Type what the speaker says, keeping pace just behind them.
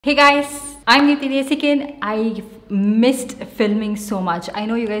Hey guys, I'm Desikan. I missed filming so much. I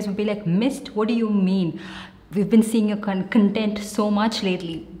know you guys will be like, missed? What do you mean? We've been seeing your content so much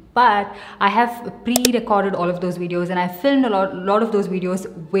lately. But I have pre-recorded all of those videos and I filmed a lot of those videos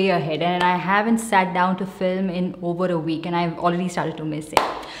way ahead, and I haven't sat down to film in over a week and I've already started to miss it.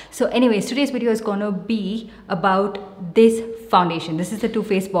 So anyways, today's video is gonna be about this foundation. This is the Too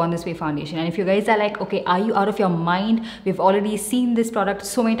Faced Born This Way foundation, and if you guys are like, okay, are you out of your mind? We've already seen this product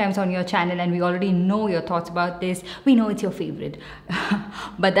so many times on your channel and we already know your thoughts about this. We know it's your favorite.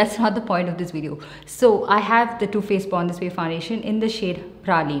 But that's not the point of this video. So I have the Too Faced Born This Way foundation in the shade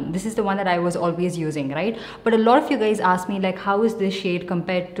Praline. This is the one that I was always using, right? But a lot of you guys asked me like, how is this shade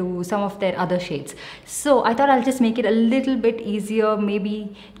compared to some of their other shades? So I thought I'll just make it a little bit easier,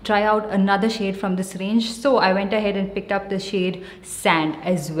 maybe try out another shade from this range. So I went ahead and picked up the shade Sand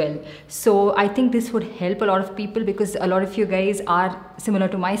as well. So I think this would help a lot of people because a lot of you guys are similar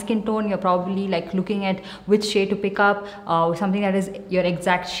to my skin tone. You're probably like looking at which shade to pick up, something that is your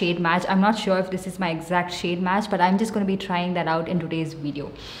exact shade match. I'm not sure if this is my exact shade match, but I'm just going to be trying that out in today's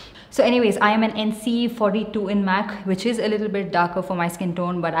video. So anyways, I am an NC42 in MAC, which is a little bit darker for my skin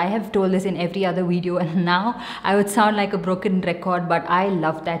tone, but I have told this in every other video and now I would sound like a broken record, but I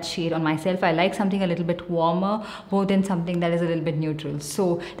love that shade on myself. I like something a little bit warmer more than something that is a little bit neutral.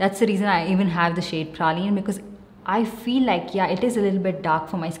 So that's the reason I even have the shade Praline, because I feel like, yeah, it is a little bit dark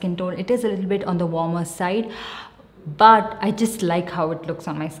for my skin tone. It is a little bit on the warmer side, but I just like how it looks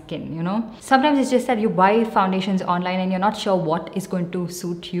on my skin, you know. Sometimes it's just that you buy foundations online and you're not sure what is going to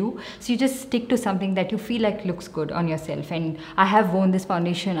suit you, so you just stick to something that you feel like looks good on yourself. And I have worn this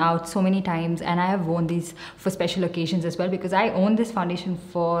foundation out so many times, and I have worn these for special occasions as well, because I own this foundation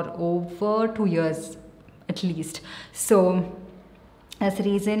for over 2 years at least. So that's the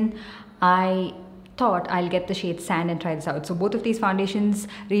reason I thought I'll get the shade Sand and try this out. So both of these foundations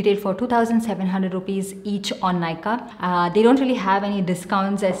retail for 2,700 rupees each on Nykaa. They don't really have any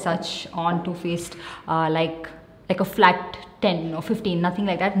discounts as such on Too Faced, like a flat 10 or 15, nothing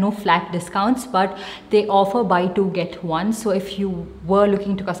like that, no flat discounts, but they offer buy two get one. So if you were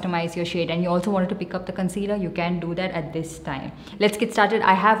looking to customize your shade and you also wanted to pick up the concealer, you can do that at this time. Let's get started.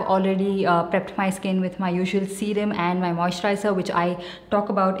 I have already prepped my skin with my usual serum and my moisturizer, which I talk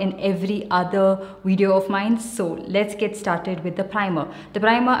about in every other video of mine. So let's get started with the primer. The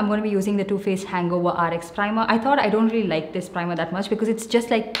primer, I'm going to be using the Too Faced Hangover RX primer. I thought I don't really like this primer that much because it's just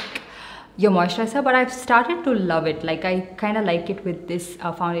like your moisturizer, but I've started to love it. Like, I kind of like it with this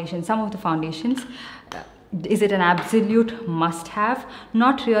foundation. Some of the foundations, is it an absolute must have?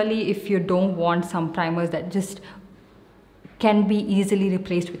 Not really if you don't want some primers that just can be easily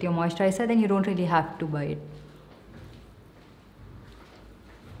replaced with your moisturizer, then you don't really have to buy it.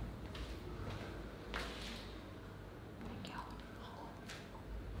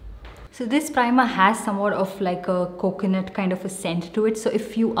 So this primer has somewhat of like a coconut kind of a scent to it. So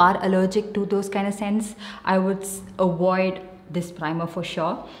if you are allergic to those kind of scents, I would avoid this primer for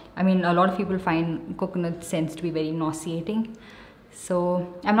sure. I mean, a lot of people find coconut scents to be very nauseating.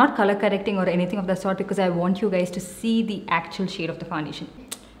 So I'm not color correcting or anything of that sort because I want you guys to see the actual shade of the foundation.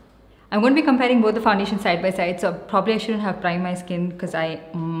 I'm going to be comparing both the foundations side by side. So probably I shouldn't have primed my skin because I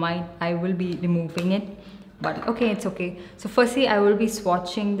will be removing it. But okay, it's okay. So firstly, I will be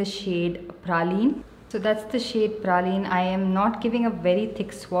swatching the shade Praline. So that's the shade Praline. I am not giving a very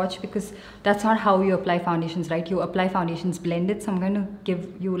thick swatch because that's not how you apply foundations, right? You apply foundations blended. So I'm going to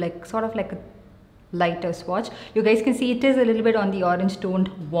give you like sort of like a lighter swatch. You guys can see it is a little bit on the orange toned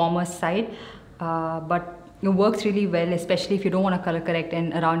warmer side, but it works really well, especially if you don't want to color correct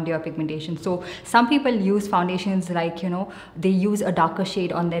and around your pigmentation. So some people use foundations like, you know, they use a darker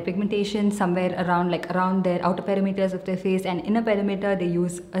shade on their pigmentation somewhere around their outer perimeters of their face, and inner perimeter they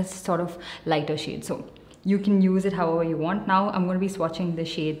use a sort of lighter shade. So you can use it however you want. Now I'm going to be swatching the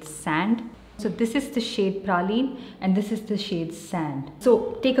shade Sand. So this is the shade Praline and this is the shade Sand.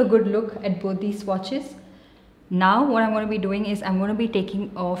 So take a good look at both these swatches. Now what I'm going to be doing is I'm going to be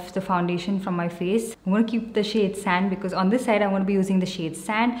taking off the foundation from my face. I'm going to keep the shade Sand because on this side I'm going to be using the shade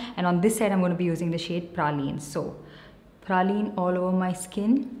Sand, and on this side I'm going to be using the shade Praline. So Praline all over my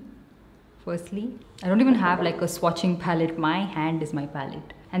skin. Firstly, I don't even have like a swatching palette. My hand is my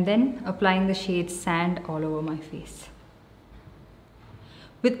palette. And then applying the shade Sand all over my face.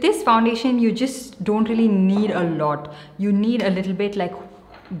 With this foundation, you just don't really need a lot. You need a little bit, like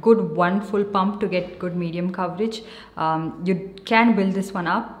good one full pump to get good medium coverage. You can build this one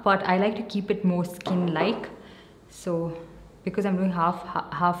up, but I like to keep it more skin-like. So because I'm doing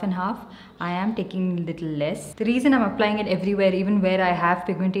half and half, I am taking a little less. The reason I'm applying it everywhere, even where I have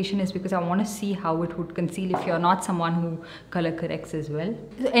pigmentation, is because I want to see how it would conceal if you're not someone who color corrects as well.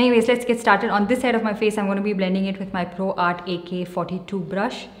 So anyways, let's get started. On this side of my face, I'm going to be blending it with my Pro Art AK42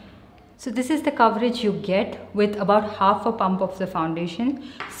 brush. So this is the coverage you get with about half a pump of the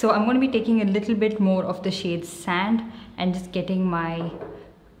foundation. So I'm going to be taking a little bit more of the shade Sand and just getting my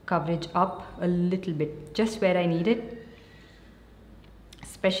coverage up a little bit, just where I need it.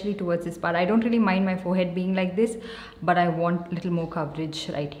 Especially towards this part. I don't really mind my forehead being like this, but I want a little more coverage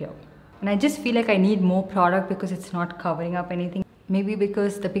right here. And I just feel like I need more product because it's not covering up anything. Maybe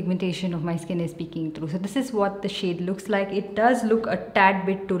because the pigmentation of my skin is peeking through. So this is what the shade looks like. It does look a tad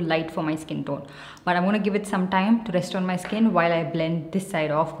bit too light for my skin tone, but I'm going to give it some time to rest on my skin while I blend this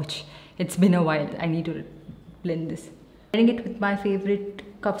side off, which it's been a while. I need to blend this. Blending it with my favorite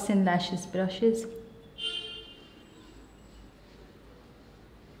Cuffs and Lashes brushes.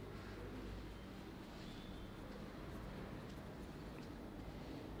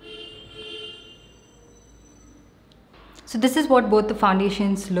 So this is what both the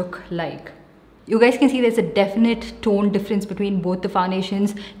foundations look like. You guys can see there's a definite tone difference between both the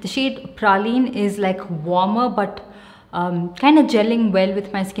foundations. The shade Praline is like warmer, but kind of gelling well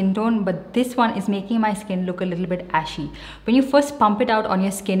with my skin tone, but this one is making my skin look a little bit ashy. When you first pump it out on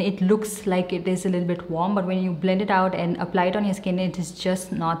your skin, it looks like it is a little bit warm, but when you blend it out and apply it on your skin, it is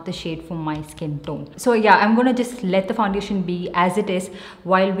just not the shade for my skin tone. So yeah, I'm gonna just let the foundation be as it is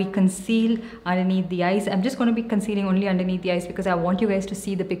while we conceal underneath the eyes. I'm just gonna be concealing only underneath the eyes because I want you guys to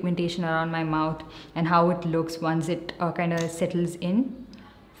see the pigmentation around my mouth and how it looks once it kind of settles in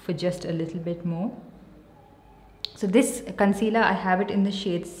for just a little bit more. So this concealer, I have it in the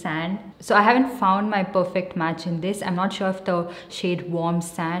shade Sand. So I haven't found my perfect match in this. I'm not sure if the shade Warm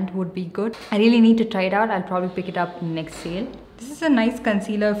Sand would be good. I really need to try it out. I'll probably pick it up next sale. This is a nice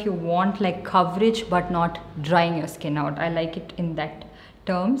concealer if you want like coverage but not drying your skin out. I like it in that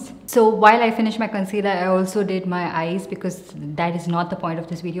terms. So while I finished my concealer, I also did my eyes because that is not the point of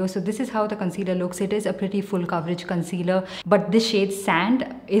this video. So this is how the concealer looks. It is a pretty full coverage concealer, but this shade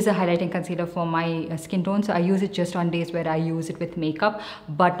Sand is a highlighting concealer for my skin tone. So I use it just on days where I use it with makeup,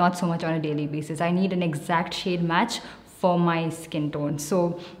 but not so much on a daily basis. I need an exact shade match for my skin tone.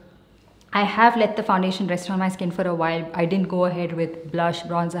 So I have let the foundation rest on my skin for a while. I didn't go ahead with blush,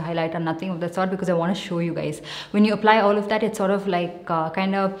 bronzer, highlighter, nothing of that sort because I want to show you guys. When you apply all of that, it sort of like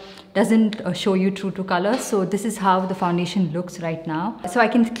kind of doesn't show you true to color. So this is how the foundation looks right now. So I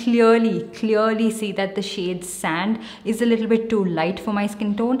can clearly see that the shade Sand is a little bit too light for my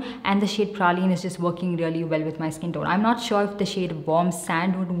skin tone and the shade Praline is just working really well with my skin tone. I'm not sure if the shade Warm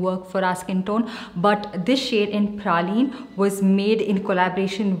Sand would work for our skin tone, but this shade in Praline was made in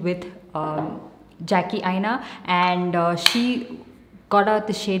collaboration with Jackie Aina, and she got out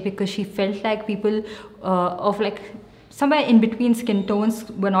the shade because she felt like people of like somewhere in between skin tones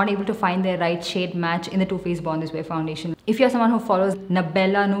were not able to find their right shade match in the Too Faced Born This Way foundation. If you're someone who follows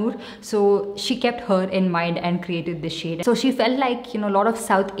Nabella Noor, so she kept her in mind and created this shade. So she felt like, you know, a lot of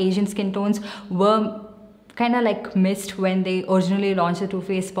South Asian skin tones were kind of like missed when they originally launched the Too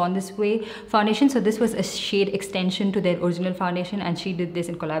Faced Born This Way foundation. So this was a shade extension to their original foundation and she did this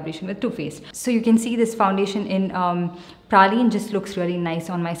in collaboration with Too Faced. So you can see this foundation in Praline just looks really nice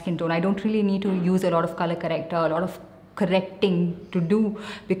on my skin tone. I don't really need to use a lot of color corrector, a lot of correcting to do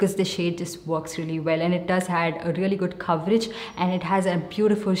because the shade just works really well and it does add a really good coverage and it has a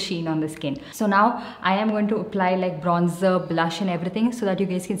beautiful sheen on the skin. So now I am going to apply like bronzer, blush and everything so that you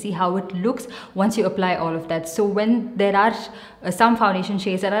guys can see how it looks once you apply all of that. So when there are some foundation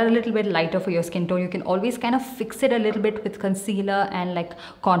shades that are a little bit lighter for your skin tone, you can always kind of fix it a little bit with concealer and like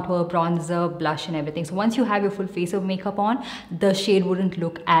contour, bronzer, blush and everything. So once you have your full face of makeup on, the shade wouldn't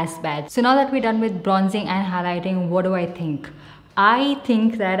look as bad. So now that we're done with bronzing and highlighting, what do I think? I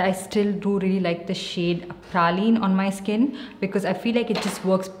think that I still do really like the shade Praline on my skin because I feel like it just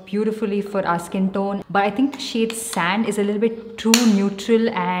works beautifully for our skin tone. But I think the shade Sand is a little bit too neutral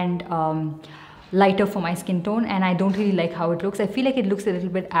and lighter for my skin tone and I don't really like how it looks. I feel like it looks a little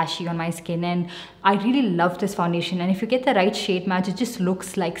bit ashy on my skin and I really love this foundation, and if you get the right shade match, it just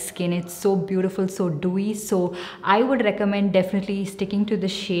looks like skin. It's so beautiful, so dewy. So I would recommend definitely sticking to the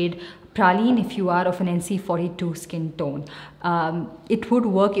shade Praline if you are of an NC42 skin tone. It would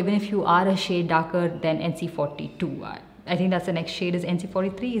work even if you are a shade darker than NC42. I think that's the next shade is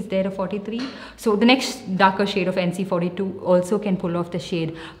NC43. Is there a 43? So the next darker shade of NC42 also can pull off the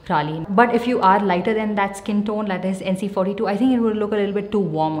shade Praline. But if you are lighter than that skin tone, that is NC42, I think it would look a little bit too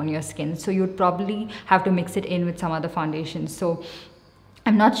warm on your skin. So you'd probably have to mix it in with some other foundation. So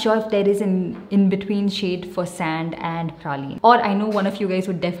I'm not sure if there is an in-between shade for Sand and Praline. Or I know one of you guys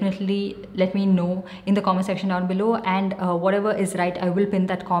would definitely let me know in the comment section down below, and whatever is right, I will pin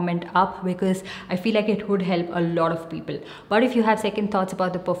that comment up because I feel like it would help a lot of people. But if you have second thoughts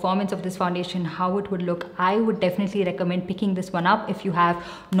about the performance of this foundation, how it would look, I would definitely recommend picking this one up if you have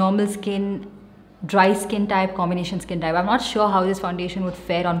normal skin, dry skin type, combination skin type. I'm not sure how this foundation would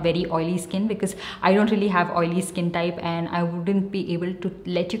fare on very oily skin because I don't really have oily skin type, and I wouldn't be able to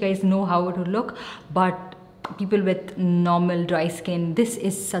let you guys know how it would look. But people with normal dry skin, this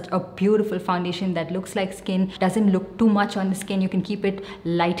is such a beautiful foundation that looks like skin, doesn't look too much on the skin. You can keep it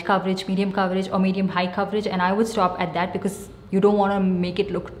light coverage, medium coverage, or medium high coverage, and I would stop at that because you don't want to make it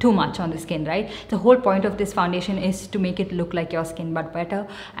look too much on the skin, right? The whole point of this foundation is to make it look like your skin but better,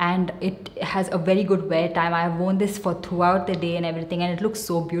 and it has a very good wear time. I have worn this for throughout the day and everything, and it looks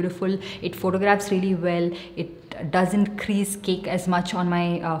so beautiful. It photographs really well. It doesn't crease cake as much on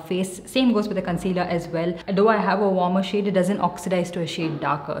my face. Same goes with the concealer as well. Though I have a warmer shade, it doesn't oxidize to a shade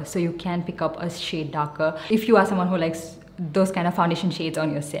darker, so you can pick up a shade darker if you are someone who likes those kind of foundation shades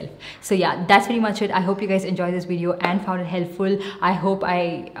on yourself. So yeah, that's pretty much it. I hope you guys enjoyed this video and found it helpful. I hope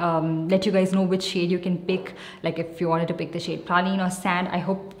I let you guys know which shade you can pick, like if you wanted to pick the shade Praline or Sand. I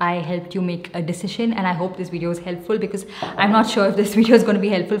hope I helped you make a decision, and I hope this video is helpful because I'm not sure if this video is going to be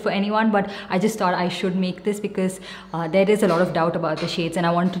helpful for anyone, but I just thought I should make this because there is a lot of doubt about the shades and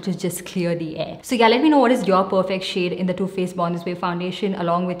I wanted to just clear the air. So yeah, let me know what is your perfect shade in the Too Faced Born This Way foundation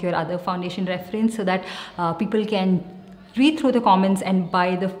along with your other foundation reference, so that people can read through the comments and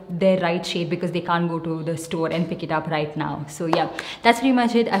buy their right shade because they can't go to the store and pick it up right now. So yeah, that's pretty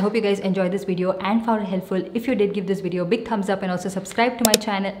much it. I hope you guys enjoyed this video and found it helpful. If you did, give this video a big thumbs up and also subscribe to my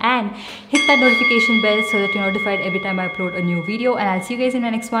channel and hit that notification bell so that you're notified every time I upload a new video, and I'll see you guys in my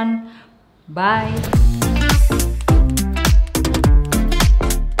next one. Bye.